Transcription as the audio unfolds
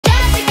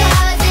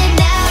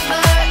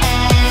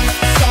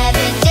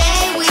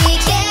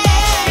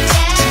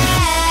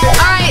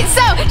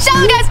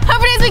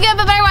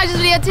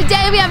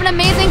today we have an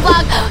amazing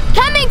vlog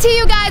coming to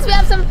you guys. We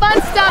have some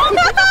fun stuff.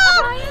 No,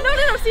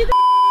 see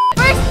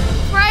First,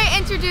 before I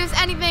introduce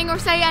anything or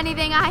say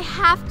anything, I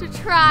have to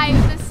try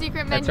the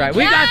secret menu. That's right.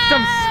 We got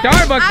some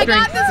Starbucks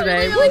drinks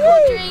today. I got this really cool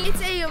drink.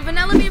 It's a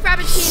vanilla bean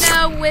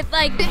frappuccino with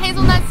like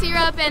hazelnut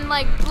syrup and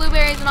like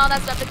blueberries and all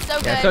that stuff. It's so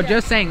good. Yeah, so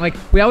just saying, like,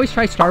 we always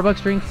try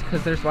Starbucks drinks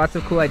because there's lots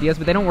of cool ideas,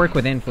 but they don't work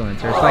with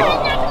influencers. Like,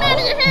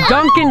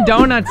 Dunkin'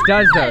 Donuts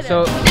does though.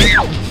 So,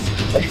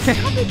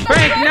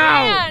 Frank,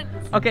 no.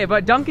 Okay,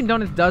 but Dunkin'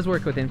 Donuts does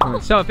work with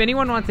influencers. So if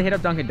anyone wants to hit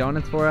up Dunkin'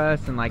 Donuts for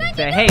us and like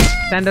say, hey,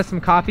 send us some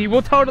coffee,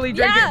 we'll totally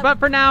drink it. But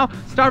for now,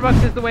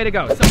 Starbucks is the way to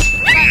go. So,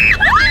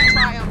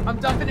 I'm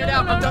dumping it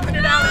out. I'm dumping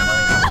it out,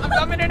 Emily. I'm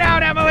dumping it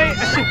out, Emily.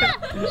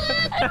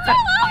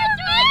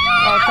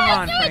 Oh, come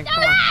on, Frank.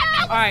 Come on.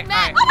 All right, all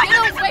right.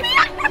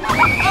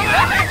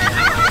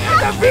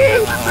 There's a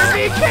bee! We're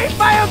being chased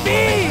by a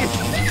bee!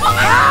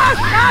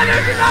 Ah,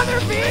 there's another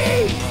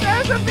bee!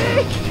 There's a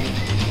bee!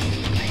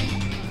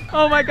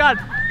 Oh my God.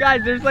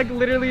 Guys, there's like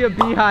literally a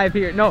beehive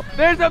here. No,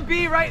 there's a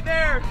bee right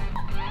there.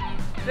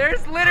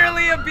 There's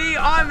literally a bee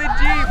on the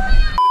Jeep.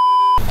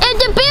 And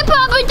the bee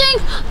probably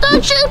thinks the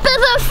Jeep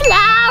is a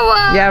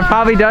flower. Yeah, it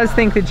probably does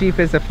think the Jeep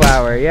is a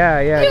flower.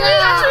 Yeah.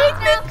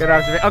 Good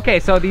observation. Okay,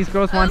 so these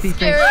girls want these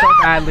drinks so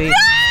badly. No!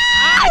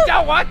 I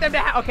don't want them to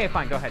have. Okay,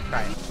 fine, go ahead,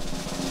 try it.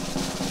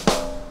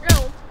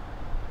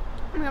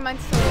 Oh my God,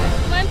 mine's so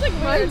good. Mine's like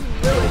mine's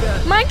really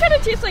good. Mine kind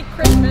of tastes like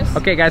Christmas.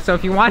 Okay, guys, so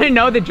if you want to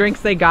know the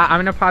drinks they got, I'm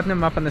gonna pop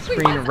them up on the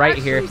screen right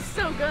here.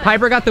 So good.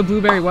 Piper got the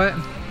blueberry what?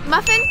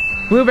 Muffin?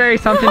 Blueberry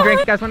something drink.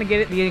 You guys want to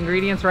get the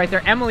ingredients right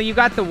there. Emily, you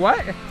got the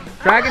what?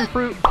 Dragon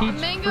fruit, peach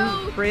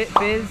mango fruit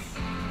fizz.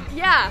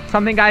 Yeah.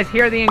 Something, guys.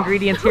 Here are the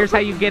ingredients. Here's how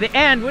you get it.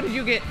 And what did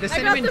you get? The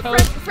cinnamon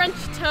toast. French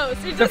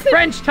toast. The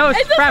French toast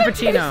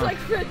frappuccino. Like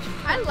French.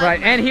 I love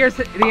Right, and here's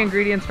the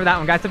ingredients for that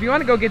one, guys. So if you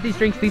want to go get these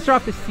drinks, these are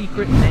off the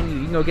secret menu.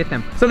 You can go get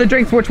them. So the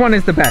drinks, which one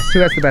is the best? Who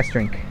has the best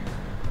drink?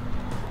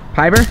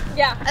 Piper?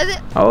 Yeah.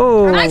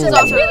 Oh. Mine's is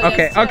also really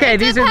okay, good, too. okay.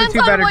 These are the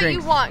two better what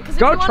drinks. You want,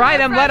 go try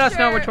them. Let us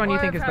know which one you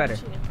think is better.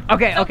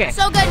 Okay, okay.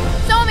 So good,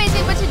 so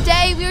amazing. But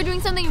today we are doing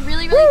something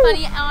really, really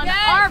funny on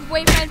our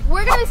boyfriends.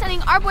 We're gonna be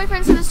sending our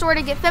boyfriends to the store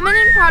to get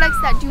feminine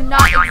products that do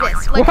not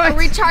exist, like a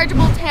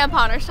rechargeable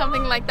tampon or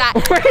something like that.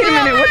 Wait a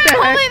minute, what the heck?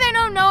 Hopefully they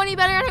don't know any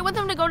better. I want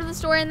them to go to the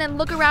store and then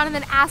look around and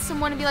then ask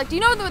someone and be like, "Do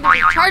you know what the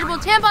rechargeable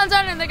tampons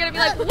are?" And they're gonna be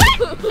like,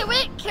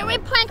 "What? Can we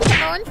prank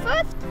Simone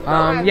first?"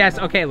 Yes.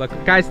 Okay. Look,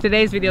 guys.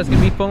 Today's video is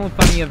gonna be full of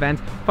funny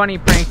events, funny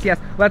pranks. Yes.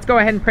 Let's go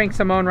ahead and prank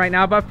Simone right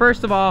now. But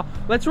first of all,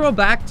 let's roll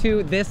back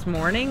to this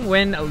morning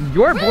when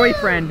your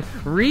boyfriend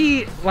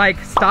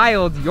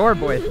styled your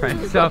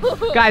boyfriend. So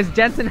guys,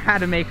 Jensen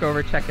had a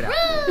makeover. Check it out.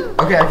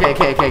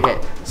 Okay.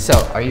 So,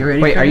 are you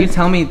ready? Wait, are you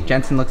telling me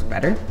Jensen looks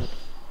better?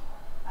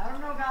 I don't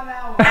know about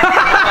that one.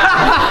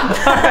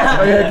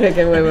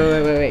 Okay,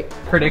 wait.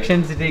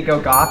 Predictions? Did he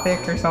go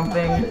gothic or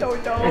something? I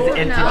don't know.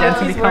 Did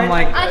Jensen become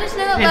like? I just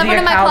know that I went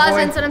in my closet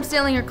and said I'm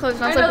stealing your clothes,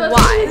 and I was like,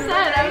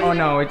 why? Oh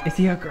no, is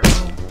he a girl?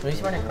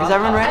 Is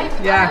everyone ready?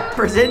 Yeah.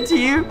 Present to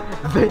you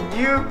the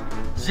new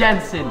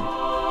Jensen.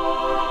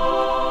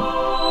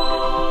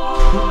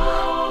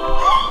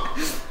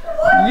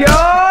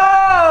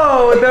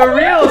 Yo, the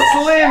real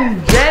Slim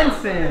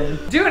Jensen.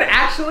 Dude,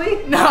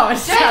 actually? No,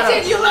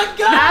 Jensen, you look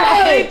good.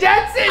 Actually,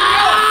 Jensen,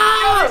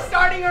 you're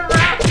starting a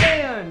rap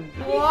band.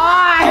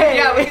 Why?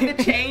 Yeah, look at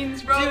the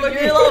chains, bro. Dude,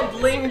 you're a little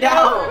blinged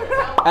out.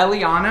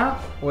 Eliana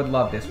would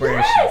love this. Where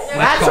is she?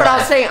 That's what I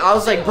was saying. I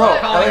was like, bro,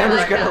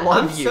 Eliana's gonna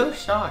love you. I'm so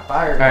shocked.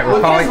 All right,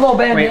 we're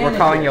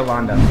calling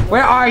Yolanda.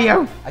 Where are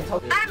you? I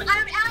told you. I'm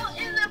out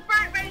in the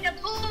front ready to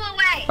pull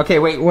away. Okay,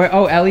 wait.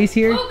 Oh, Ellie's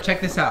here.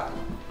 Check this out.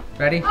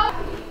 Ready? Wait,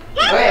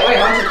 why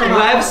don't you come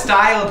Lev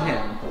styled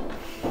him.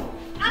 Oh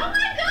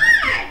my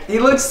god! He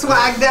looks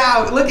swagged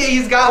out. Look at,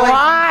 he's got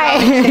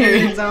like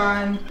chains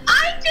on.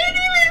 I didn't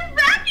even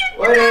recognize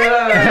Wait.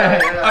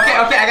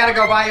 Okay, I gotta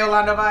go. Bye,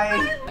 Yolanda.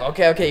 Bye.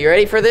 Okay, you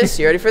ready for this?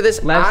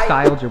 Lev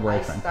styled your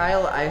boyfriend.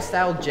 I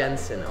styled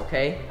Jensen,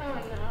 okay? Oh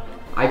no.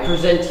 I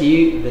present to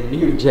you the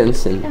new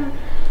Jensen.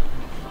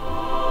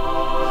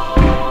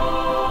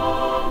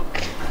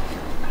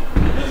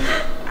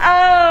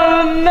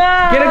 Oh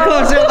no! Get a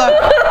closer look.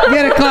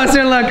 Get a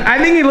closer look. I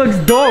think he looks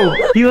dope.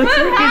 He looks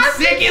freaking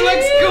sick. He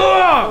looks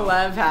cool.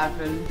 Lev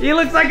happened. He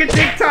looks like a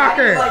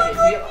TikToker.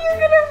 You're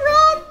gonna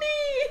rob me!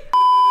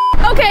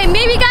 Okay,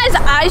 maybe guys,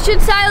 I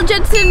should style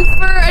Jensen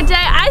for a day.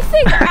 I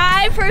think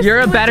I personally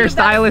You're a better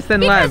stylist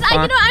than Lev. Because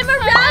you know, I'm a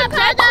rap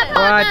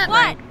Jensen.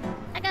 What?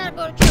 I gotta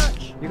go to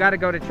church. You gotta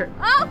go to church.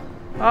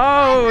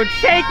 Oh,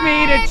 take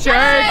me to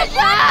church.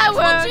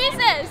 Well,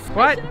 Jesus.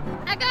 What?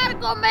 I gotta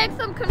go make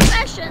some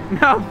confession.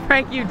 No,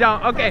 Frank, you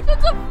don't. Okay.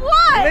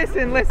 What?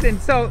 Listen.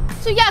 So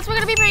yes, we're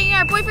gonna be pranking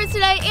our boyfriends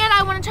today, and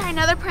I want to try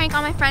another prank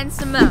on my friend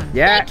Simone.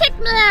 Yeah. They kicked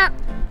me out.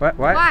 What?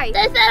 Why?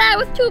 They said I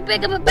was too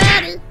big of a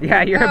baddie.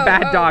 Yeah, you're a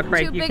bad dog,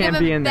 Frank. You can't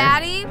be in there.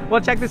 Baddie?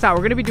 Well, check this out.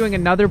 We're gonna be doing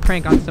another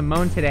prank on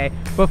Simone today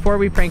before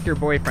we prank your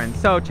boyfriend.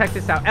 So check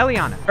this out.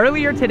 Eliana,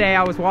 earlier today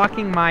I was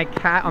walking my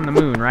cat on the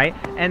moon, right?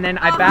 And then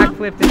I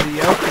backflipped into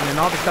the ocean and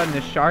all of a sudden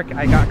this shark,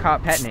 I got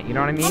caught petting it. You know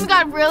what I mean? Oh my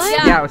God, really?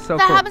 Yeah, it was so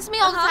that cool. happens to me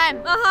all the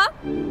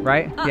time.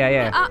 Right? Yeah.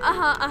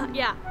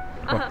 Yeah.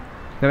 Cool. Does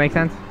that make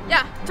sense?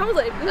 Yeah,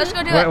 totally. Let's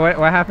go do it.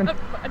 What happened?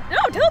 No,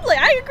 totally.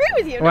 I agree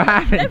with you. What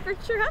happened? That for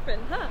sure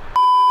happened, huh?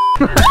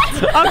 Okay.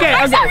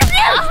 That's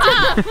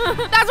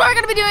what we're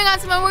gonna be doing on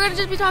Simone. We're gonna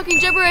just be talking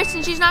gibberish,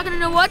 and she's not gonna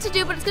know what to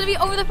do, but it's gonna be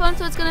over the phone,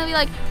 so it's gonna be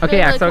like.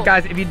 Okay, really so cool.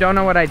 guys, if you don't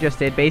know what I just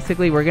did,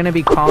 basically we're gonna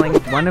be calling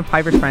one of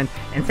Piper's friends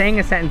and saying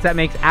a sentence that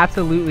makes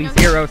absolutely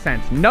zero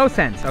sense. No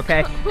sense,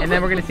 okay? And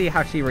then we're gonna see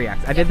how she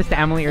reacts. I did this to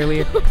Emily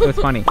earlier. It was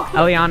funny.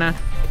 Eliana,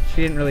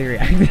 she didn't really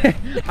react.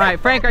 All right,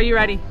 Frank, are you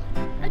ready?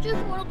 I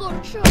just wanna go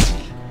to church.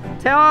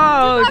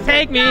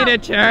 Take me to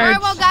church. All right,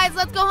 well, guys,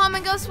 let's go home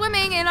and go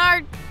swimming in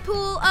our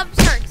pool of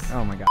sharks.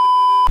 Oh my God.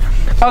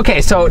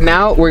 Okay, so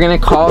now we're gonna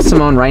call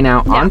Simone right now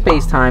on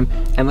FaceTime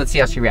and let's see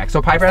how she reacts.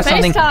 So Piper has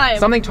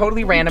something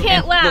totally random. Can't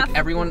and laugh. Look,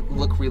 everyone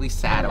look really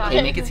sad,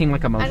 okay? Make it seem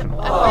like emotional.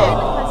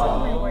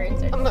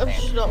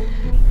 Emotional.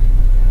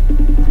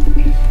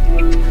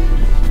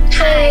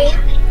 Hi.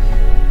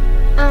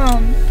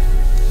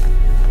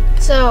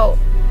 So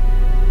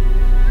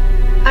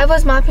I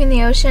was mopping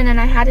the ocean and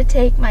I had to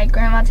take my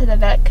grandma to the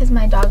vet because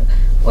my dog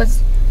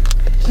was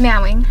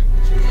meowing.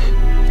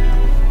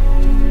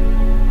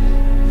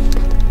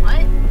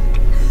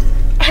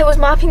 I was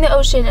mopping the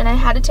ocean and I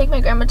had to take my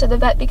grandma to the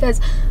vet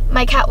because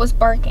my cat was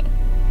barking.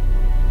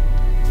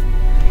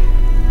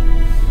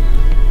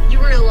 You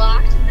were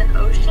locked in the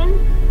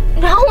ocean?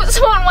 No,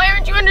 Simone, why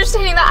aren't you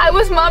understanding that? I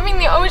was mopping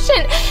the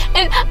ocean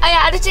and I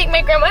had to take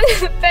my grandma to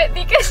the vet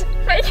because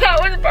my cat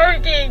was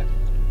barking.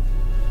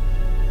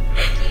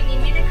 Do you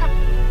need me to come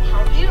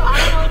help you? I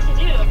don't know what to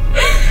do.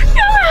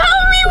 No,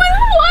 help me with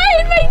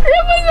what? My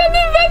grandma's at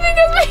the vet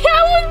because my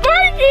cat was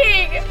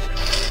barking.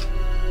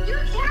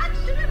 Your cat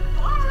shouldn't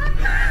bark.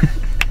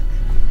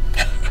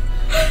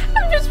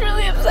 I'm just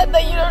really upset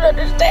that you don't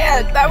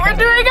understand that we're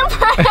doing a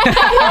prank.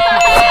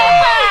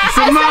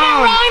 Simone! I said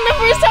it wrong the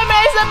first time and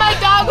I said my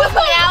dog was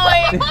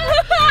meowing.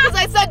 Because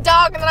I said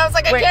dog and then I was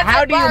like, I Wait, can't how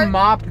say do you bark.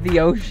 mop the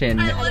ocean?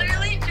 I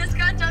literally just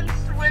got done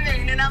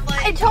swimming and I'm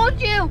like, I told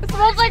you. It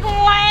smells like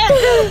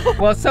wet.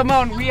 Well,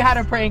 Simone, we had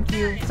to prank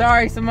you.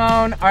 Sorry,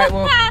 Simone. All right,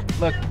 well,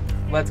 look,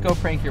 let's go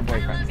prank your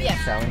boyfriend,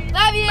 shall we?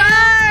 Love you.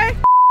 Bye.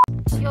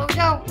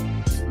 Yo,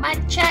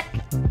 mic check.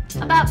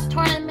 About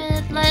 20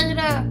 minutes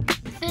later.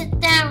 Sit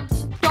down.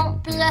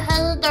 Don't be a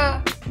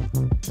hater.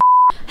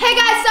 Hey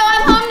guys, so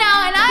I'm home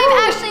now and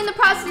I'm actually in the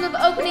process of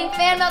opening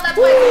fan mail. That's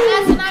why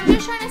it's a mess. And I'm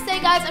just trying to say,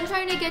 guys, I'm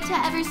trying to get to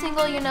every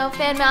single,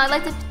 fan mail. I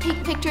like to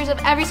take pictures of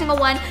every single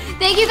one.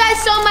 Thank you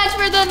guys so much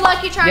for the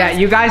Lucky Charms. Yeah,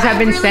 you guys have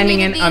been really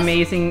sending in needed these.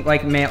 amazing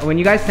mail. When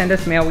you guys send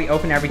us mail, we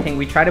open everything.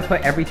 We try to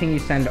put everything you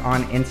send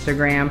on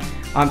Instagram.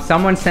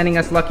 Someone's sending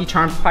us Lucky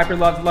Charms. Piper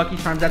loves Lucky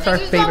Charms. That's our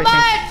favorite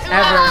thing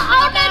ever.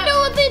 All they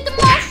do is eat the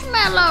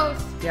marshmallows.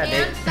 Yeah,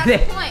 That's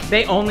the point.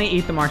 they only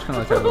eat the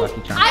marshmallows out of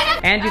Lucky Charms.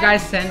 And you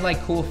guys send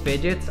like cool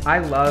fidgets. I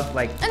love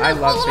And I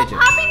those love cool little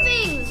fidgets. popping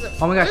things.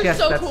 Oh my gosh, They're yes,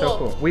 so that's so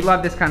cool. cool. We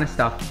love this kind of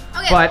stuff.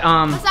 Okay, But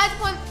besides the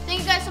point,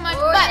 thank you guys so much.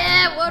 Oh but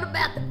yeah, what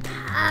about the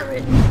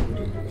pirate?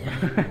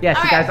 yes,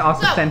 you guys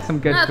also so- send some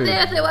good No, food.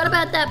 seriously, what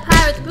about that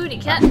pirate's booty?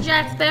 Captain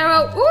Jack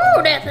Sparrow?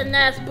 Ooh, that's a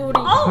nice booty.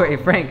 Wait,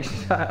 Frank,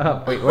 shut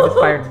up. Wait, what is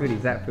Pirate's Booty?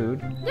 Is that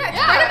food? yeah, it's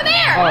right over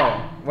there.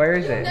 Oh, where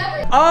is it?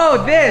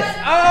 Oh, this!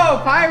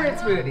 Oh,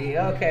 Pirate's Booty.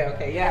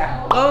 Okay,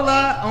 yeah.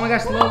 Lola, oh my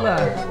gosh,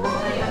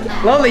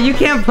 Lola. Lola, you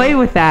can't play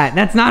with that.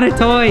 That's not a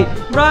toy.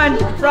 Run!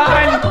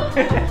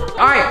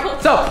 All right,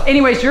 so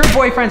anyways, your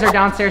boyfriends are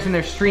downstairs and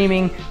they're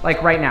streaming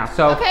like right now.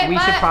 So we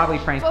should probably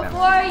prank them.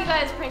 Before you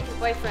guys prank your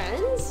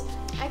boyfriends,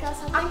 I got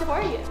something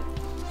for you.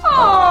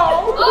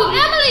 Oh,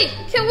 Emily,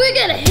 can we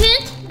get a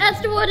hint as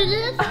to what it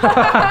is?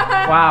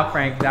 Wow,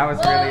 Frank, that was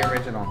really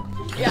original.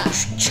 Yeah.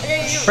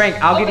 Frank,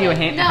 I'll give you a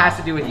hint. It has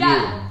to do with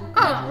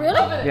Oh,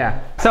 really? you.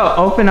 Yeah. So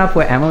open up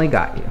what Emily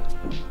got you.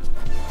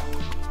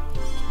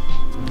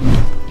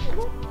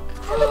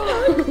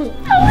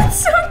 Oh,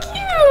 it's so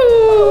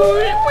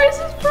cute. Where's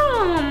this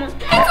from?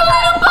 It's a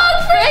little bug,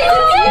 Frank.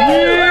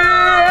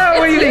 Yeah!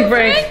 What do you think,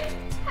 Frank?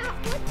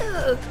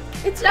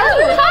 It's How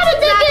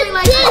did they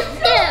get this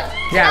there?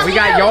 Yeah, we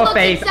got your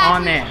face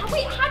on there.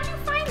 Wait, how'd you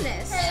find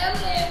this? Hey,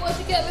 Emily, what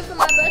you get me for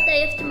my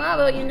birthday? It's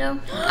tomorrow, you know.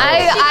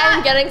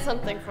 I'm getting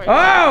something for you.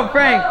 Oh,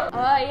 Frank!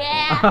 Oh,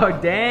 yeah. Oh,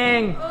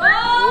 dang!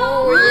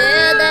 Oh,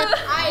 yeah,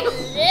 that's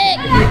slick.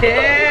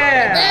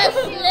 Yeah! That's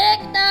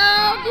slick,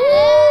 dog.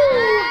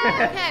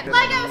 Okay,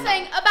 like I was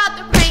saying about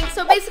the prank,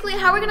 so basically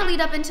how we're gonna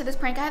lead up into this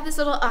prank, I have this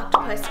little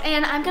octopus,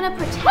 and I'm gonna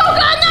pretend. Oh, God,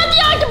 not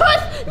the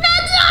octopus!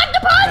 Not the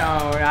octopus!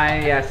 No,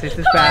 yes, this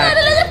is Come on, bad.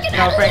 let's get out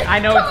No, of Frank, this. I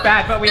know it's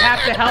bad, but we have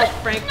to help,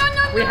 Frank. No.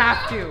 We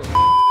have to.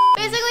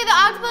 Basically, the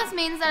octopus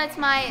means that it's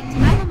my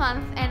time of the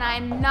month and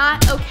I'm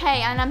not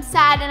okay and I'm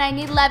sad and I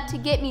need Lev to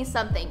get me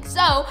something.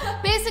 So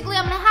basically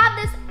I'm gonna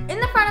have this in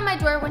the front of my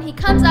door when he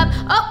comes up.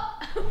 Oh,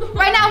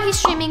 right now he's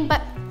streaming,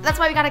 but that's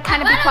why we gotta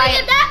kind of be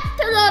quiet.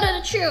 To know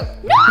the truth.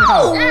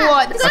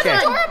 No! This is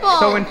adorable.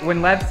 So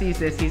when Lev sees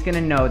this, he's gonna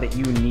know that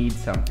you need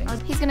something.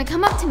 He's gonna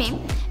come up to me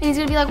and he's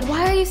gonna be like,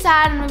 why are you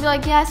sad? And I'll be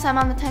like, yes, I'm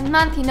on the time of the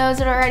month. He knows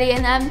it already.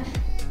 And then,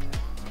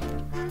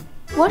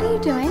 what are you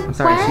doing? I'm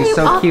sorry, she's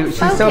so cute.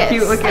 She's so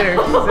cute. Look at her.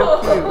 She's so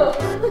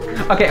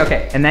cute.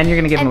 Okay. And then you're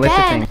gonna give him a list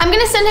of things. I'm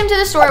gonna send him to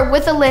the store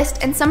with a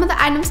list, and some of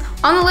the items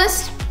on the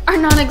list are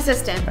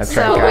non-existent. That's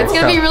so right, guys. it's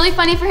gonna be really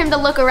funny for him to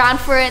look around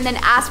for it and then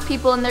ask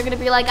people, and they're gonna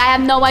be like, I have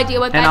no idea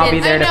what that is. And I'll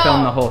be there to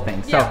film the whole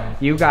thing. So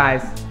you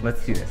guys,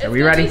 let's do this. Are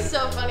we ready? It's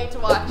so funny to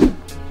watch.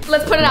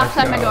 Let's put it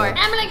outside my door.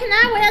 Emily, can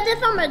I wear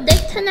this on my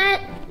date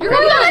tonight? You're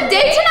going on a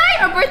date tonight?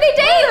 Or birthday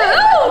date?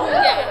 Ooh.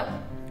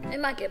 Yeah. It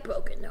might get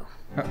broken though.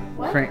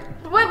 What? Frank.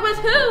 What with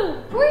who?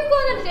 Who are you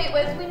going on a date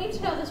with? We need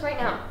to know this right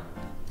now.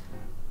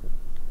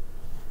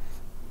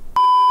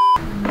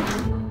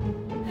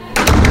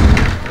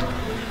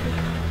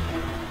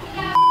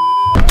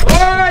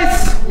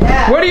 Boys!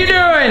 Yeah. What are you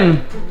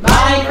doing?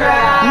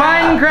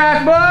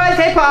 Minecraft, boys!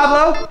 Hey,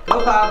 Pablo!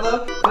 Go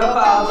Pablo! Go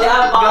Pablo!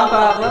 Yeah, Go,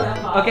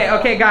 Pablo!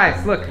 Okay,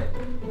 guys, look.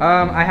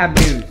 I have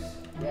news.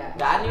 Yeah.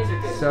 Bad news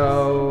or good news?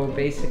 So,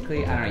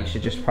 basically, I don't know, you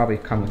should just probably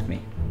come with me.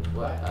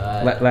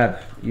 What?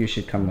 Lev, you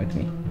should come with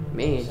me.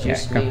 Me?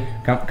 Just me?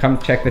 Come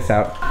check this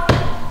out.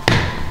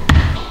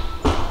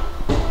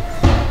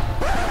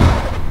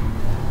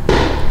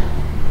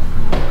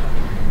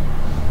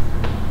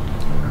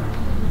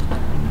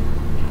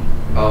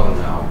 Oh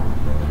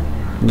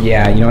no.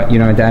 Yeah, you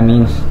know what that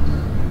means?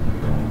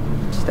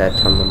 It's that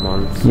time of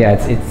month. Yeah,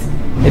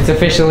 it's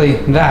officially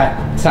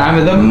that time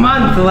of the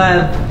month,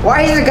 Lev.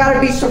 Why is it gotta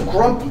be so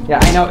grumpy? Yeah,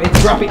 I know,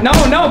 it's grumpy.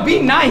 No,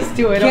 be nice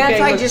to it, Can't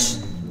okay? I look.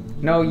 just...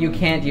 No, you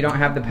can't, you don't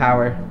have the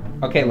power.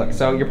 Okay, look,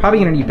 so you're probably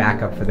gonna need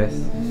backup for this.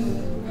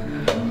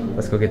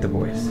 Let's go get the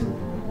boys.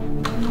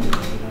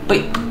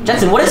 Wait,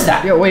 Jensen, what is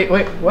that? Yo, wait,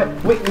 what?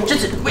 Wait.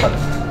 Jensen, wait.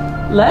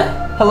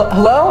 Lev? Hello?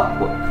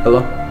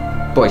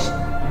 Hello? Boys.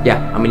 Yeah,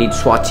 I'm gonna need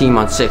SWAT team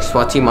on 6.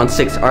 SWAT team on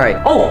 6. All right.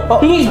 Oh,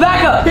 he needs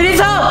backup. He needs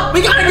help.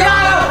 We gotta get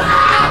out.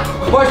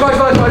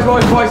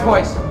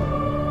 Boys.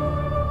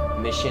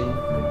 Mission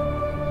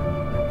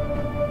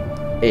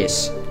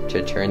is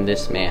to turn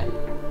this man,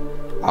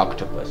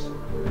 octopus,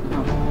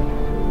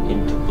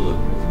 into blue.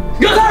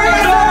 Yes, sir!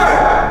 Yes,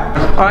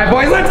 sir! All right,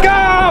 boys, let's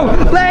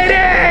go!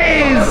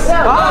 Ladies!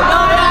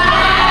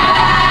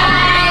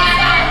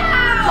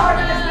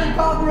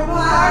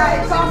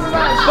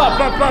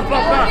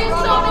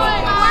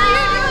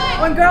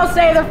 When girls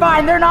say they're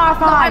fine, they're not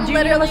fine. Do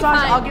you need a massage?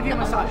 fine. I'll give you a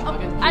massage.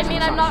 I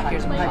mean, I'm not.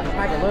 Here's my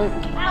massage.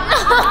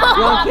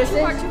 You want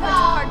kisses?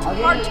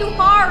 Too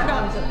hard.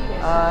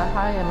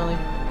 Hi, Emily.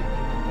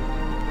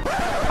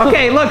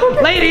 Okay,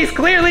 look, ladies,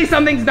 clearly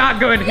something's not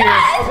good here. It's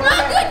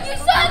not good. You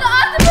said the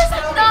octopus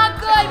is not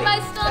good. My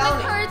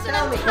stomach hurts and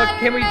I'm tired. Look,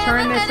 can we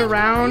turn this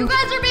around? You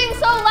guys are being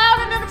so loud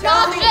and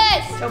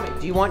obnoxious. Tell me,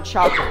 do you want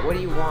chocolate? What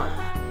do you want?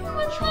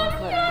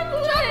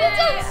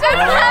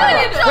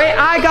 Wait,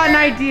 I got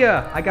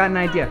an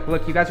idea.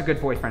 Look, you guys are good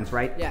boyfriends,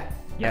 right? Yeah.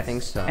 Yes. I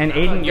think so. And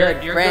Aiden, you're a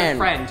Good good friend.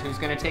 friend who's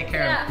gonna take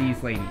care of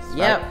these ladies.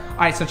 Yep. Right? All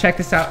right, so check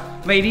this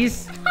out.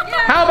 Ladies,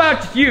 how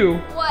about you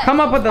What? come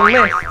up with a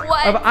list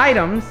What? of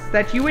items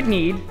that you would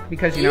need,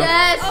 because you know,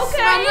 Yes.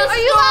 Okay. Are you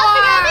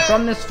laughing at me?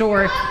 from the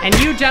store, and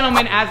you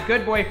gentlemen as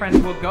good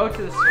boyfriends will go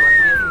to the store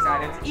and get these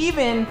items,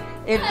 even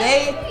if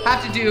they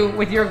have to do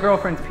with your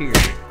girlfriend's period.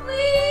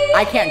 Please.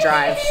 I can't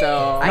drive,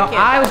 so No,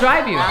 I'll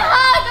drive you. I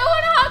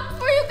want to hug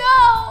before you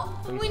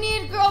go. We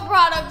need girl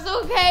products,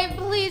 okay?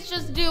 Please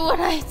just do what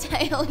I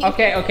tell you.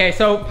 Okay,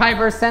 so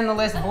Piper, send the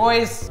list.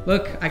 Boys,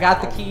 look, I got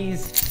the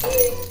keys.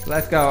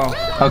 Let's go.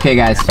 Okay,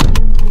 guys.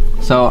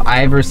 So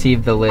I've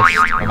received the list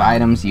of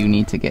items you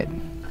need to get.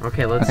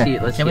 Okay, let's see.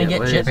 Can we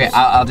get chips? Okay,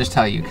 I'll just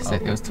tell you because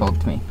it was told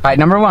to me. All right,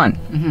 number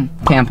 1,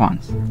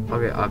 tampons.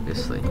 Okay,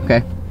 obviously.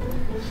 Okay.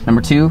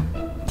 Number 2,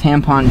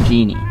 tampon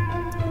genie.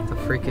 What the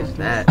freak is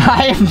that?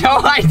 I have no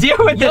idea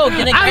what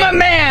this. I'm a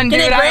man, dude.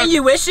 Can it grant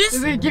you wishes?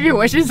 Does it give you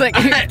wishes? Like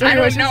 3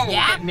 wishes? Know.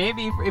 Yeah.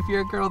 Maybe if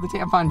you're a girl, the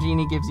tampon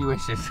genie gives you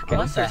wishes. Okay.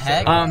 What the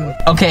heck?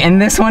 Okay,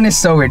 and this one is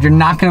so weird. You're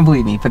not gonna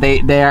believe me, but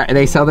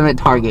they sell them at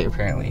Target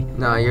apparently.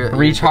 No, you're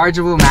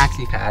Rechargeable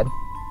maxi pad.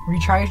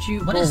 Recharge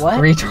you? What is what?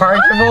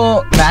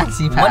 Rechargeable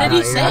maxi pad. What did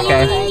he say?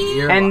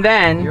 Okay. And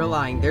then you're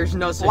lying. There's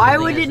no such Why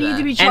thing would as it need that.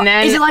 to be And chocolate?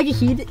 then- Is it like a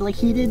heated,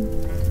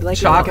 like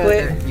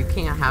chocolate? You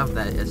can't have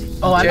that as heat.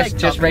 Oh, I like just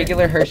chocolate.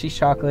 regular Hershey's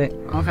chocolate.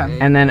 Okay.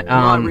 And then You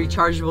want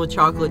rechargeable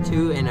chocolate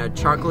too, and a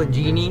chocolate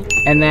genie.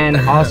 and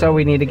then also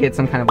we need to get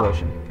some kind of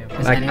lotion.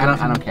 Like I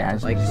don't care. I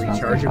just Like just don't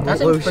care. rechargeable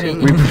That's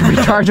lotion.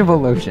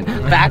 Rechargeable lotion.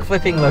 Back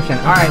flipping lotion.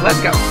 All right,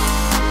 let's go.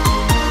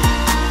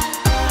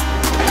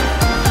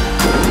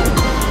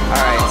 All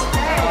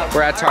right,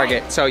 we're at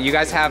Target. So you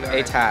guys have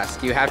a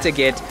task. You have to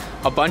get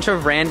a bunch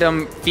of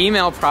random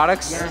female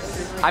products.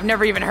 I've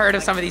never even heard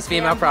of some of these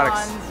female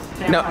products.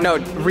 No,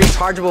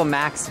 rechargeable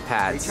maxi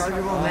pads.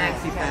 Rechargeable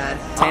maxi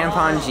pads.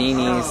 Tampon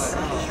genies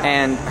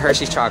and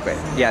Hershey's chocolate.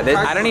 Yeah,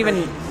 I don't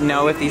even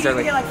know if these are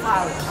like.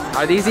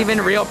 Are these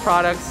even real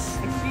products?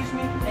 Excuse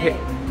me. Hey,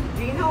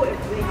 do you know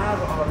if they have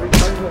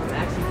rechargeable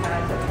maxi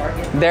pads at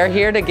Target? They're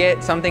here to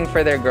get something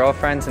for their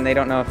girlfriends and they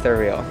don't know if they're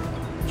real.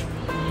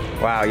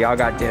 Wow, y'all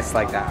got dissed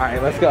like that. All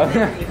right, let's go.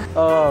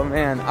 Oh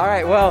man. All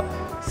right, well,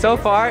 so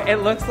far it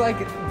looks like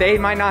they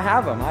might not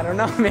have them. I don't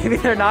know. Maybe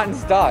they're not in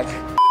stock.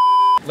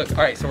 Look,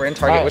 all right, so we're in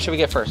Target. Right. What should we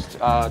get first?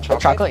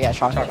 Chocolate? Chocolate? Yeah,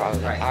 chocolate. All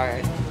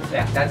right.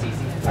 Yeah, that's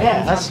easy.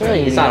 Yeah, that's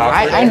really easy. It's not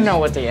awkward. I know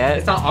what to get.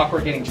 It's not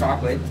awkward getting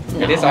chocolate.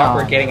 No. It is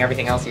awkward getting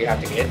everything else you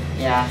have to get.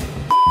 Yeah.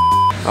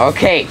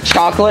 Okay,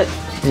 chocolate.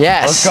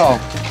 Yes. Let's go.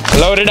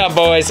 Load it up,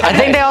 boys. I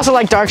think they also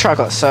like dark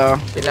chocolate, so.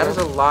 Dude, that is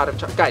a lot of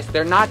chocolate. Guys,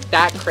 they're not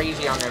that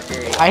crazy on their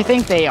period. I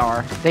think they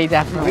are. They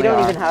definitely We don't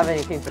are. even have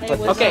anything to put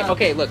this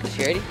Okay, look. Is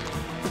she ready?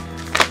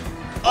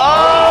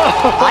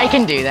 Oh! I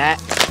can do that.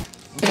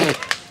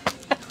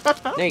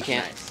 No, you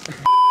can't.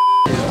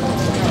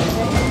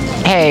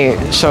 Hey,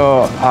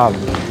 so,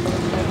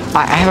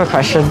 I have a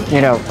question.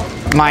 You know,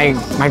 my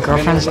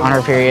girlfriend's on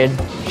her period.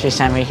 She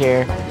sent me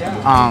here.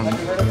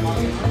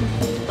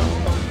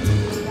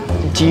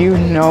 Do you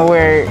know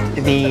where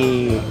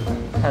the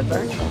Pads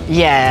are?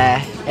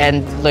 Yeah,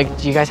 and like,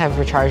 do you guys have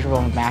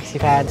rechargeable maxi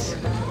pads?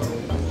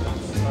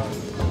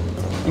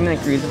 You mean like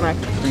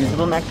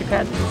reusable maxi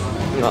pads?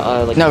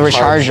 Like No,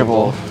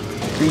 rechargeable.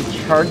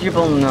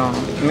 Rechargeable? No.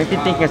 You might be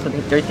thinking of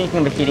something. Are you thinking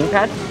of a heating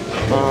pad?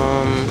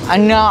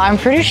 No, I'm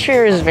pretty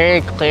sure it's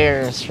very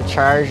clear. It's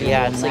rechargeable.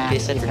 Yeah, it's like they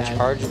said maxi pad.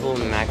 rechargeable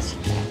max.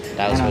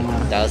 That was I don't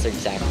know. that was their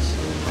exact.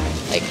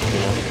 Like, you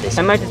know, they I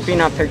said. might just be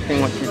not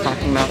picturing what you're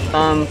talking about.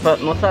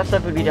 But most of that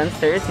stuff would be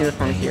downstairs in the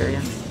pharmacy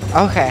area.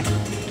 Okay.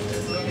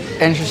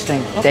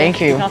 Interesting. Thank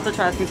You you. can also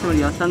try asking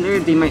somebody else down there.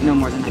 They might know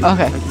more than I do.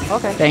 Okay.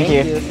 Okay. Thank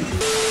you.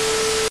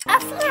 A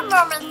few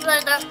moments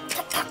later.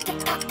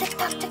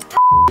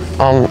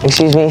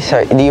 Excuse me,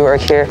 sorry, do you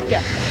work here?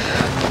 Yeah.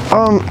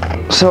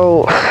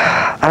 So,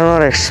 I don't know how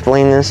to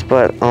explain this,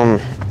 but, you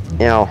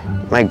know,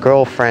 my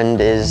girlfriend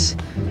is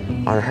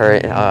on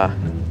her,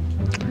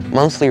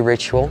 monthly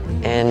ritual,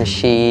 and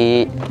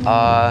she's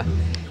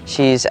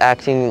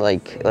acting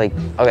like,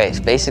 okay,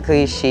 so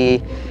basically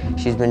she's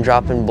been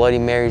dropping Bloody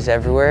Marys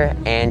everywhere,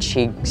 and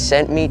she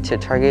sent me to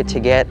Target to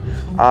get,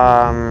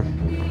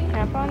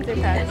 Tampons or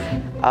pads?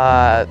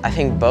 I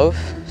think both.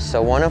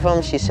 So one of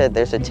them, she said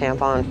there's a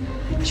tampon.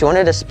 She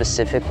wanted a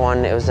specific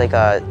one. It was like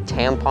a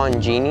tampon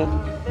genie.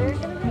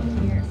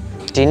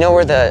 Do you know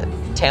where the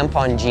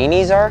tampon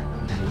genies are?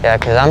 Yeah,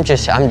 cause I'm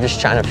just trying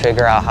to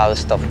figure out how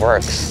this stuff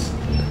works.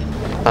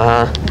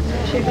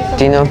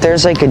 Do you know if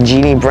there's like a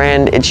genie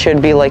brand? It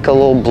should be like a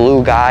little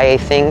blue guy, I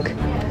think,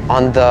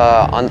 on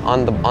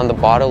the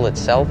bottle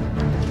itself.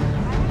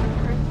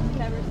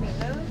 Never seen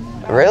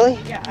those. Really?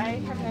 Yeah, I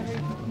have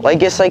never.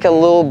 Like it's like a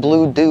little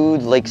blue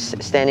dude, like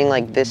standing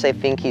like this. I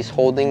think he's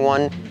holding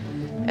one,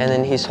 and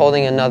then he's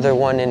holding another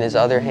one in his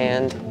other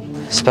hand.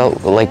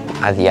 Spelled like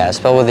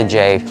spelled with a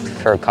J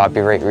for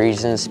copyright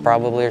reasons,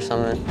 probably, or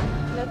something.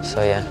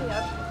 So yeah,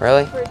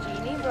 really? For a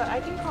genie, but I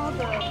can call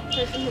the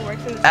person who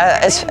works in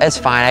the It's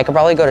fine. I could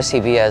probably go to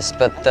CVS,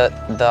 but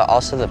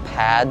also the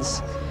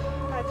pads.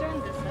 pads are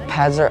on this side.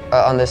 Pads are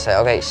on this side.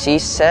 Okay, she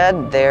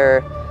said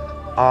there's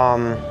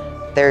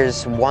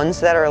ones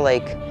that are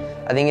like,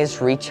 I think it's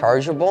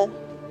rechargeable.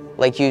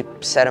 Like you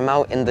set them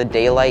out in the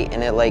daylight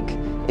and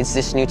it's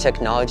this new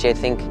technology. I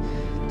think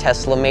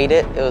Tesla made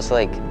it. It was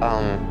like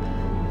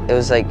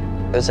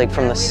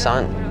from the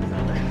sun.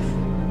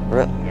 We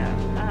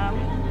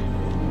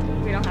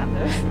don't have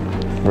those.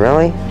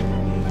 Really?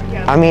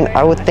 Yeah, I mean,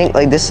 I would think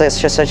like this is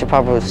just such a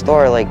popular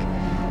store. Like,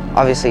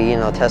 obviously, you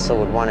know, Tesla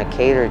would want to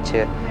cater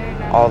to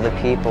all the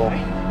people.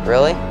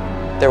 Really?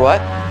 They're what?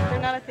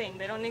 They're not a thing.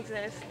 They don't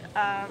exist.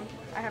 I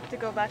have to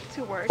go back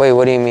to work. Wait,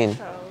 what do you mean?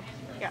 So,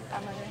 yeah,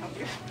 I'm not gonna help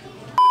you.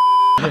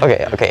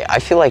 Okay. I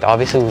feel like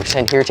obviously we were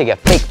sent here to get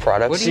fake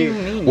products. What do you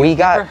mean? We You've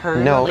got never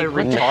heard no. of a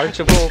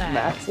rechargeable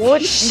max?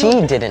 She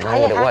didn't know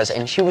what it was,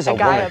 and she was a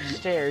guy woman.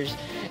 upstairs,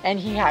 and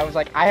I was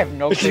like, I have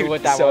no clue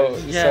what that so,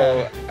 was.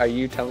 So, are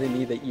you telling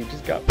me that you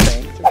just got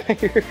pranked by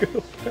your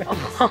girlfriend?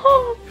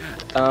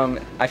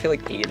 I feel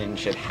like Aiden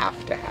should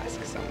have to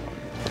ask someone.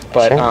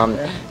 But Sure.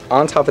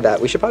 On top of that,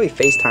 we should probably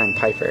FaceTime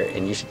Piper,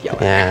 and you should yell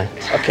at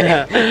her.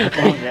 Yeah.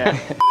 Okay.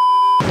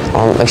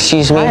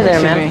 Excuse me. Hi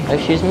there, ma'am.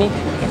 Excuse me.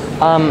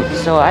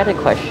 So I had a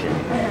question.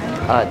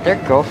 Their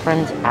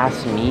girlfriends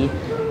asked me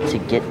to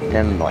get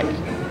them like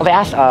Well, they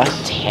asked us.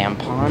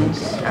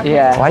 tampons.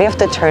 Yeah. Why do you have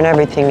to turn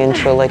everything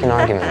into like an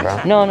argument, bro?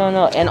 No,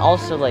 and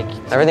also like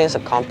Everything is a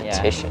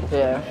competition.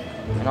 Yeah.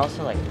 and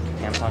also like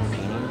tampon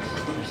genies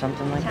or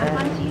something like that.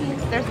 Tampon genies?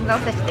 There's no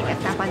such thing as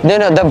tampon No,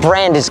 the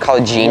brand is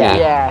called Genie.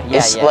 Yeah.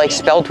 It's like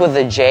spelled with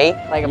a J.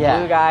 Like a Yeah.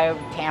 blue guy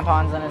with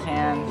tampons in his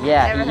hand.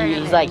 Yeah, Never heard of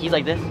he's it.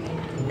 like this.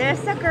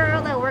 There's a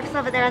girl that works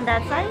over there on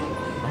that side.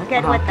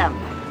 Get with them.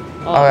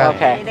 Oh,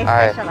 okay. They All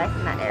right. specialize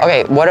in that area.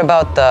 Okay, what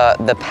about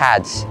the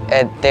pads?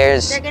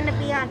 There's They're gonna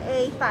be on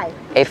A5.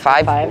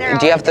 A5. They're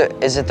Do you have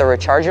is it the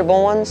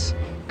rechargeable ones?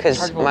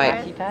 Cause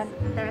my.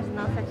 There's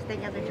no such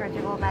thing as a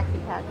chargeable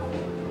maxi pad.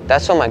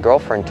 That's what my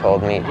girlfriend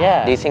told me.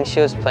 Yeah. Do you think she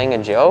was playing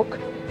a joke?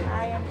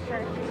 I am sure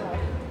she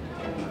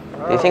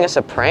was. Do you think it's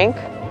a prank?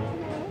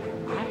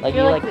 Like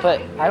you like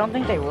put. I don't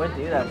think they would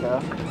do that though.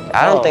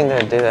 I don't think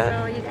they'd do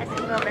that. So you guys can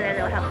go over there,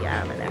 they'll help you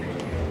out over there.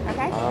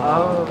 Okay?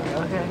 Oh,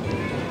 okay.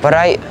 But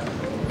I.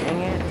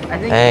 Dang it. I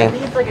Dang.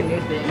 think it's like a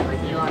new thing, like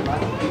Elon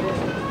Musk did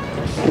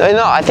it.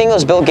 No, I think it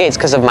was Bill Gates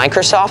because of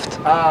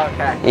Microsoft. Oh,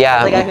 okay.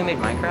 Yeah. The guy who made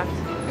Minecraft?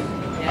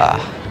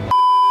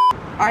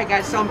 Alright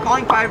guys, so I'm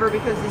calling Fiverr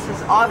because this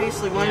is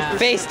obviously 100%.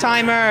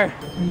 FaceTimer.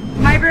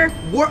 Fiverr,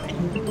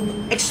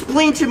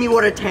 explain to me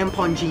what a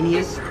tampon genie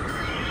is.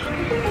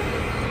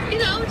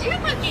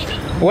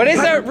 What is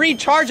a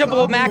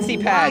rechargeable maxi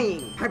pad?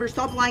 Lying. Fiverr,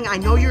 stop lying. I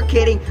know you're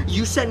kidding.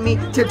 You sent me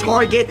to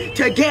Target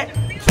to get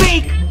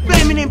fake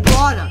feminine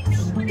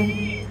products.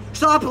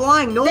 Stop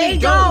lying. No, they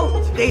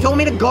don't. They told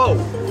me to go.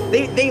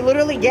 They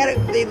literally get it.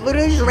 They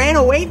literally just ran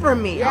away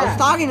from me. Yeah. I was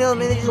talking to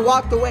them and they just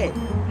walked away.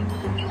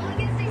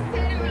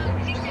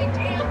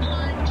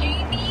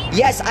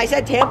 Yes, I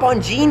said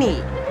tampon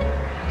genie.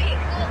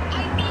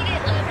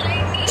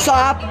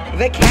 Stop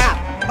the cap.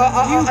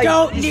 You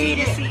don't need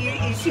it.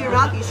 You see your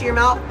mouth? You see your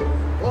mouth?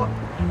 Well,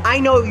 I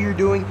know what you're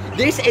doing.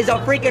 This is a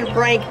freaking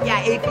prank.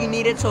 Yeah, if you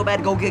need it so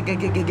bad, go get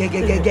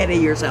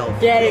it yourself.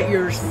 Get it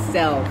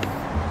yourself.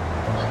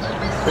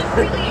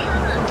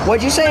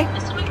 What'd you say?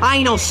 I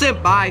ain't no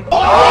simp. Bye.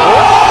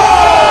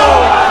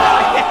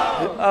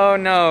 Oh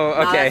no,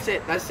 okay. That's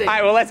it, that's it.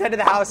 Alright, well let's head to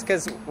the house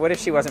because what if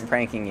she wasn't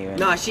pranking you?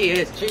 No, she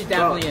is. She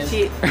definitely is.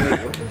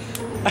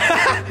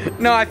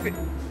 No, I feel.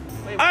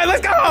 Alright,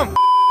 let's go home!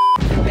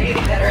 They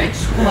better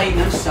explain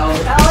themselves.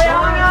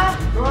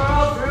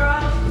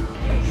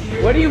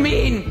 What do you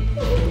mean?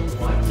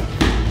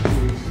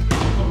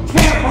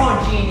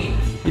 Tampon genie.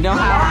 You know You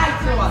how?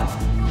 lied to us.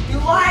 You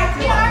lied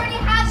to us. already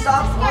had this.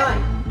 Stop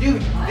lying.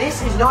 Dude,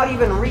 this is not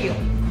even real.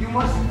 You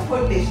must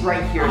put this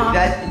right here.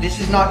 This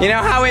is not. You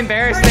know how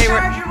embarrassed they were?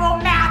 Rechargeable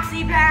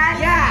maxi pad.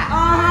 Yeah.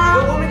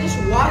 The woman just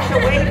walked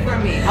away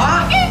from me.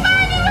 Huh?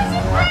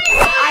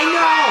 I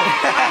know.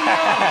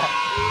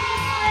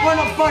 What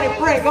a funny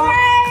prank, huh?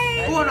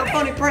 What a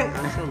funny prank.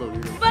 I'm so low.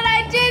 But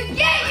I did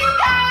get you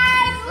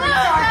guys! Losers!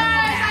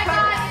 I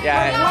got you!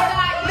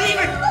 Yeah. Leave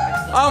it.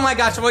 Oh my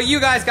gosh, well you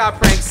guys got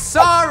pranked.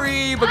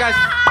 Sorry, but guys,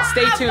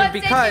 stay tuned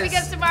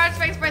because tomorrow's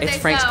Frank's birthday. it's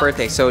Frank's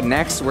birthday. So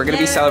next, we're gonna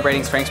be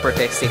celebrating Frank's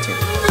birthday. Stay tuned.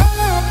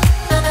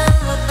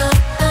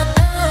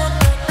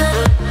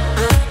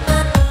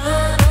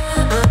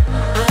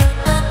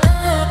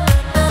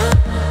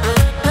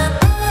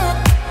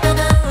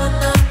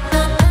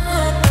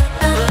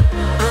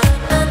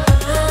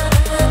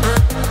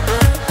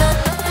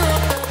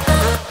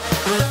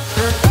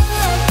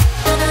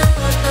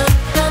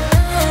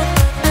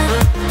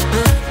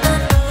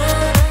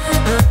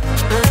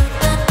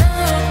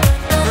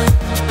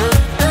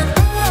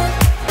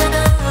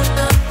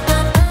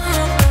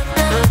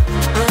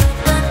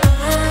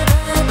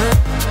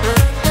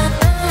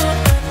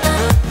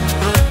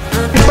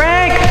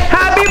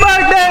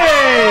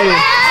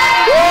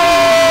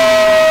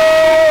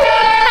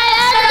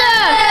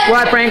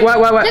 Frank, what?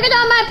 Look at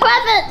all my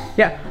presents!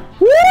 Yeah.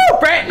 Woo,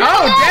 Frank!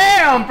 Oh,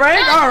 damn,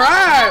 Frank! All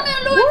right.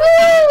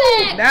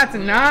 Woo, that's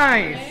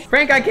nice.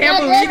 Frank, I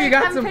can't believe you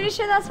got some. I'm pretty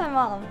sure that's my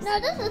mom's. No,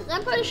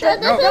 I'm pretty sure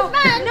this is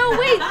mine. No,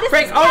 wait, this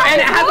Frank, is oh,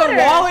 and it has water. a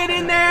wallet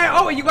in there.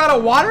 Oh, you got a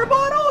water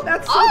bottle?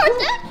 That's so cool.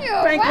 Thank you.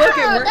 Frank, wow, look,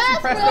 it works. You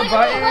press the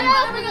button. What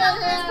else is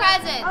in this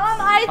present?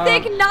 I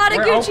think not a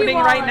we're Gucci opening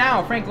wallet. right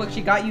now. Frank, look,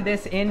 she got you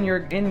this in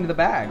the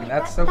bag.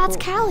 That's so cool. That's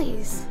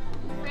Callie's.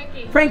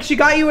 Frank, she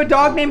got you a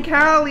dog named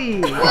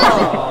Callie. Frank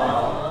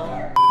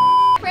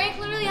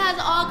literally has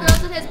all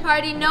girls at his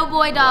party, no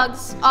boy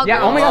dogs. All Yeah,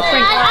 girls. oh my gosh,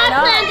 Frank. I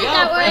planned it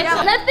that way.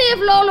 Let's see if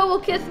Lola will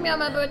kiss me on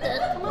my birthday.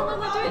 Come on,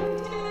 Lola, do it.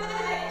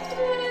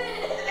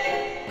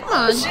 Come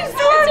on. She's doing her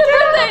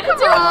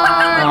birthday. Come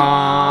on.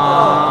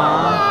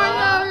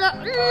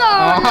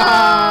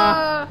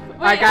 Lola.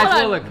 All right,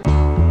 guys, look.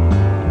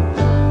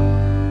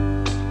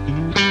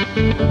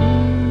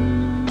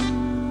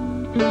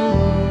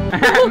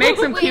 Make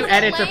some cute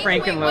edits of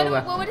Frank and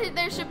Lola. What would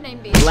their ship name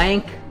be?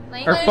 Lank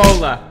or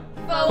Fola?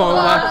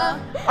 Fola.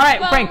 All right,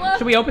 Frank,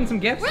 should we open some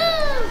gifts? All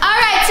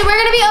right, so we're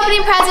gonna be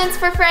opening presents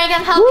for Frank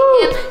and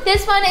helping him.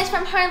 This one is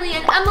from Harley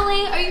and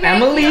Emily. Are you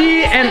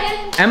ready?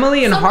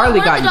 Emily and Harley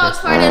got you One of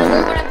this. the dogs farted,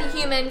 we're one of the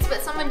humans,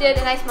 but someone did,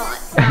 and I smell it.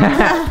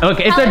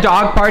 Okay, it's a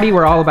dog party.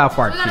 We're all about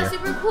farts We got a here.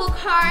 super cool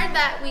card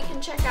that we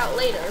can check out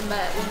later,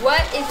 but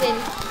what is in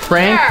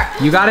Frank,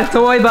 here? you got a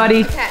toy,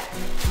 buddy. Okay,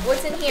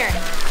 what's in here?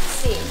 Let's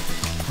see.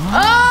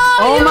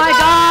 Oh my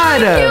God!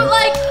 Cute,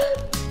 like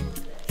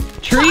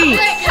Treats.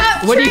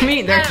 chocolate What do you treat.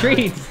 mean? They're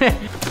treats.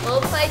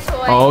 Little play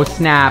toy. Oh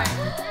snap!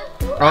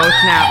 Oh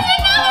snap!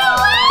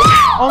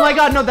 Oh my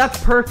God! No,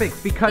 that's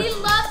perfect because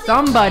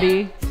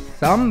somebody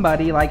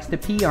likes to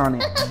pee on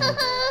it.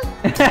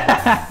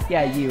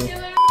 Yeah, you.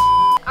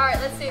 All right,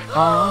 let's see.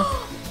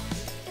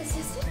 Is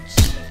this a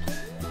chicken?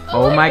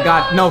 Oh my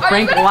God! No,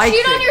 Frank likes Are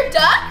you gonna cheat on it. your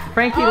duck?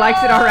 Frank, he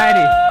likes it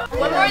already.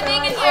 One more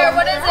thing in here.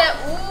 What is it?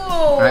 Ooh.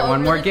 All right,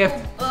 one more gift.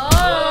 Oh.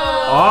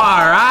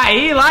 All right,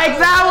 he likes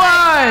that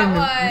one.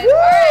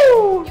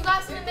 Woo! You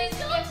got some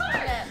amazing gifts from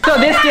him. So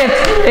this gift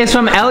is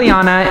from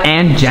Eliana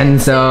and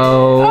Genzo.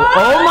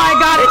 Oh my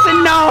God, it's a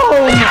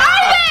gnome.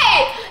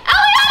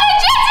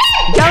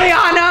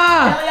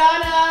 Eliana!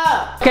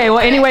 Okay, well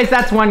anyways,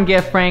 that's one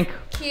gift, Frank.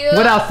 Cute.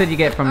 What else did you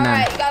get from them?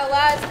 Alright, you got a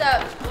lot of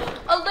stuff.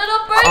 A little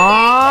birthday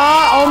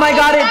Oh my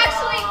God, it's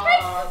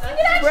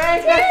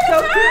Frank, that's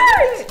so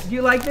cute. Do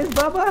you like this,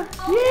 Bubba?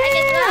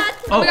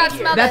 Oh,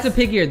 smell that's this. a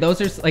pig ear. Those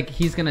are like,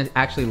 he's gonna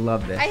actually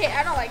love this.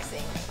 I don't like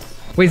seeing.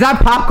 Wait, is that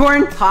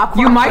popcorn? Popcorn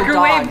You for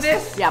microwave dogs.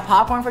 this? Yeah,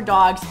 popcorn for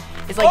dogs.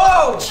 It's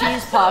like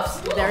cheese puffs.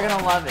 They're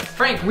gonna love it.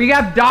 Frank, we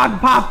got dog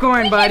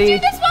popcorn, buddy. We do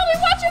this while we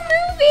watch a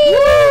movie.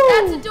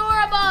 That's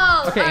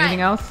adorable. Okay,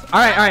 anything else? All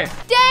right.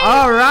 Daisy.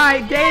 All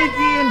right,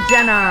 Daisy and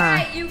Jenna.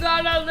 Alright, you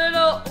got a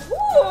little.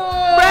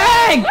 Ooh.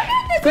 Frank! Look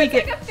at this. Squeak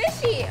It's like a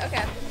fishy.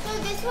 Okay. So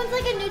this one's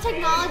like a new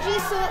technology,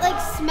 so it like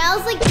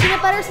smells like peanut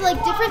butter, so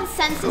like different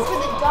senses for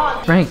the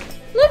dog. Frank.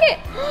 Look at.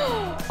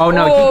 Oh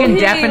no, he can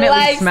definitely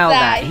likes smell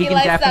that. He can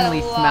likes that definitely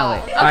a lot. smell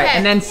it. Okay. All right,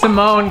 and then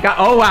Simone got.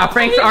 Oh wow,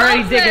 Frank's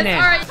already digging in.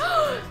 Alright.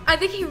 I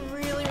think he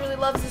really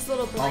loves this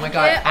little blanket. Oh my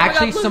God!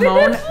 Actually,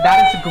 Simone,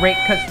 that is great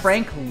because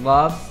Frank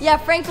loves. Yeah,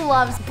 Frank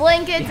loves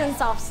blankets and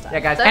soft stuff. Yeah,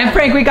 guys. And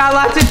Frank, we got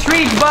lots of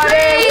treats,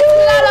 buddy.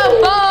 We got a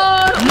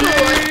bone,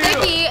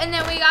 sticky, and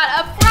then we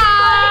got a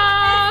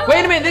frog.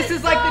 Wait a minute, this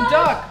is like the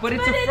duck, but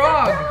it's a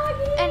frog.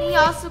 And he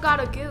also got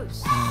a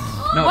goose.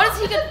 No, What is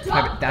he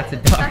gonna? that's a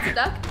duck. That's a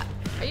duck.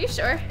 Are you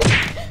sure?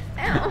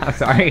 I'm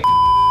sorry.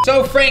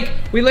 So Frank,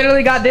 we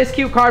literally got this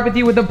cute card with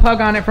you with a pug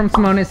on it from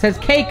Simone. It says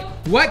cake.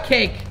 What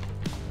cake?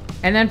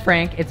 And then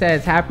Frank, it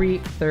says happy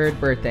 3rd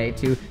birthday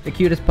to the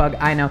cutest pug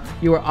I know.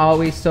 You are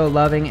always so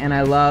loving and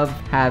I love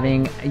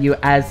having you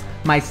as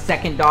my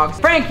second dog.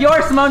 Frank,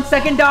 you're Simone's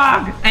second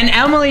dog. And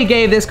Emily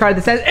gave this card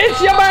that says,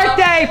 it's your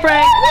birthday,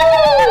 Frank.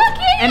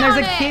 And there's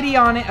a kitty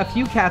on it, a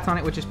few cats on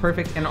it, which is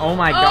perfect. And oh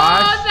my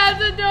gosh. Oh,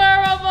 that's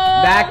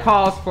adorable. That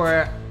calls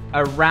for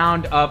a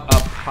round of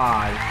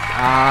applause.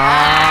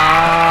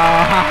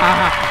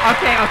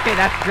 Okay,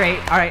 that's great.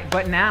 All right,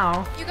 but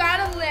now. You got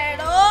a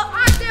little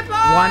octopus.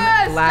 One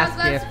last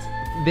gift.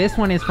 This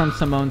one is from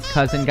Simone's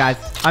cousin, guys.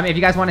 If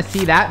you guys want to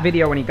see that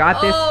video when he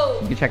got this,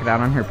 you can check it out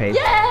on her page.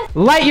 Yes.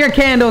 Light your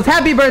candles.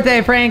 Happy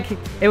birthday, Frank.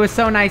 It was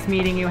so nice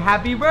meeting you.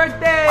 Happy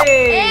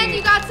birthday. And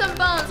you got some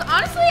bones.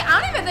 Honestly, I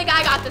don't even think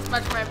I got this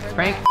much for my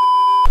birthday.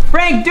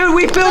 Frank, dude,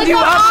 we filled you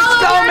up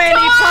with so many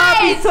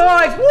poppy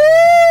toys. Woo!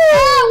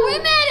 Yeah, we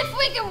made it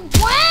freaking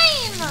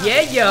win.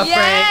 Yeah,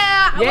 Frank.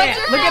 What's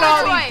your Look at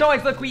all favorite these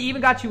toys. Look, we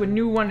even got you a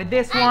new one of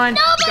this one.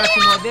 We got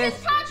you more of this.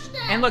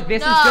 And look,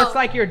 this is No. just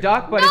like your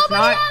duck, but it's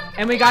Nobody not.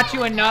 And we got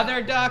you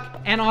another duck.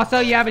 And also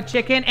you have a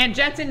chicken. And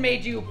Jensen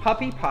made you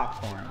puppy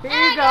popcorn. Here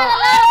you go.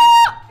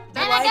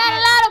 And I got a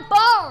lot of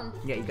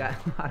bones. Yeah, you got a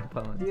lot of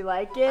bones. Do you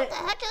like it? What the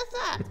heck is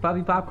that? It's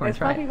puppy popcorn. It's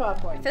Try puppy it.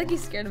 popcorn. I feel like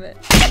he's scared of it.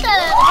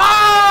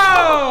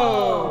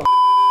 Oh!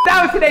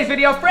 That was today's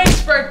video.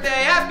 Frank's birthday.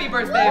 Happy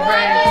birthday,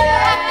 Frank.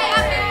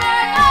 Happy birthday.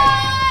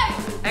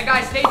 And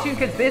guys, stay tuned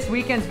because this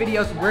weekend's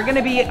videos, we're going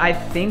to be, I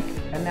think,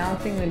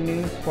 announcing the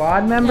new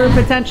squad member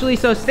potentially.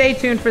 So stay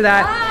tuned for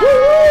that.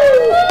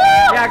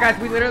 Yeah, guys,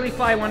 we literally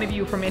fly one of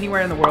you from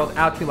anywhere in the world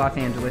out to Los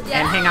Angeles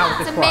and hang out with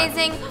the It's squad.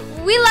 amazing.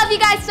 We love you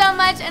guys so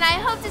much, and I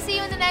hope to see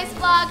you in the next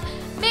vlog.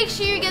 Make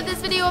sure you give this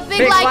video a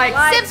big like,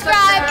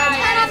 subscribe, and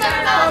turn on the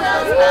bell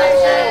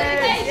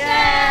notifications.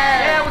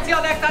 Yeah, we'll see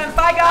y'all next time.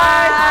 Bye,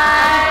 guys.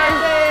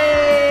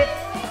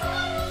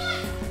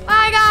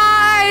 Bye,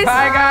 guys.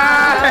 Bye,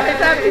 guys.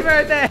 Happy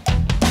birthday.